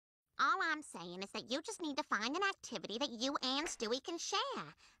I'm saying is that you just need to find an activity that you and Stewie can share.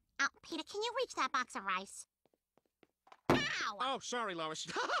 Peter, can you reach that box of rice? Ow! Oh, sorry, Lois.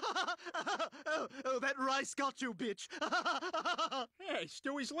 Oh, that rice got you, bitch. Hey,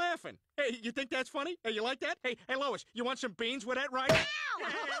 Stewie's laughing. Hey, you think that's funny? Hey, you like that? Hey, Lois, you want some beans with that rice?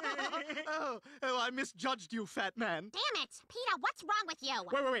 Ow! I misjudged you, fat man. Damn it! Peter, what's wrong with you?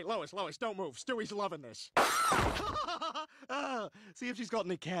 Wait, Lois, don't move. Stewie's loving this. See if she's got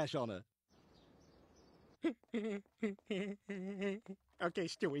any cash on her. Okay,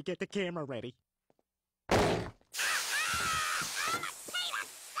 Stewie, get the camera ready.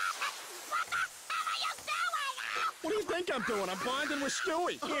 What do you think I'm doing? I'm bonding with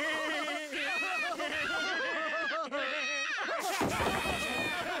Stewie.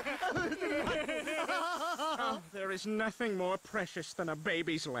 Oh, there is nothing more precious than a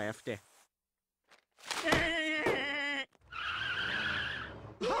baby's laughter.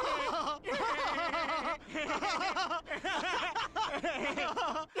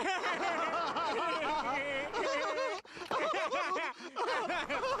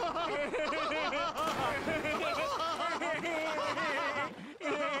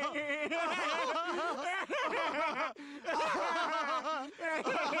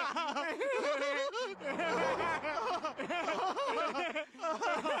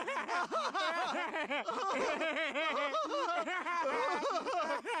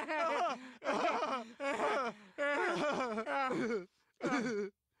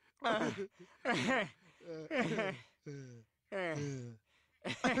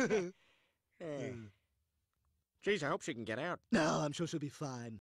 Geez, I hope she can get out. No, I'm sure she'll be fine.